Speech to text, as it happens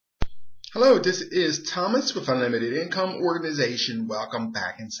Hello, this is Thomas with Unlimited Income Organization. Welcome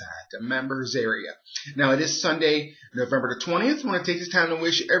back inside the members area. Now, it is Sunday, November the 20th. I want to take this time to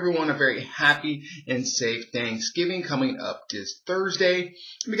wish everyone a very happy and safe Thanksgiving coming up this Thursday.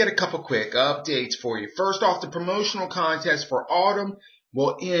 We got a couple quick updates for you. First off, the promotional contest for autumn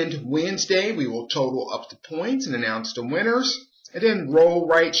will end Wednesday. We will total up the points and announce the winners, and then roll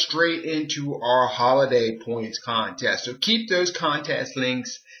right straight into our holiday points contest. So keep those contest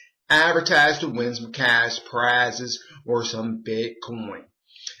links advertised to win some cash prizes or some Bitcoin.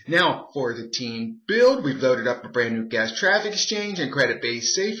 Now, for the team build, we've loaded up a brand new gas traffic exchange and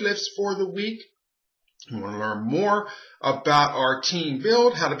credit-based safe lifts for the week. You want to learn more about our team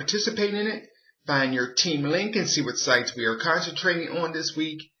build, how to participate in it, find your team link and see what sites we are concentrating on this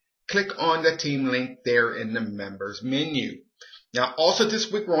week. Click on the team link there in the members menu. Now, also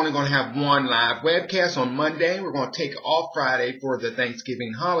this week, we're only going to have one live webcast on Monday. We're going to take off Friday for the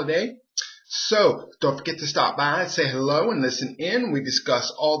Thanksgiving holiday. So don't forget to stop by and say hello and listen in. We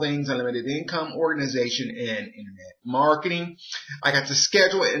discuss all things unlimited income, organization, and internet marketing. I got the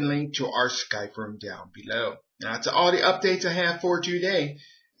schedule and link to our Skype room down below. Now, that's all the updates I have for today.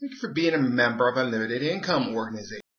 Thank you for being a member of Unlimited Income Organization.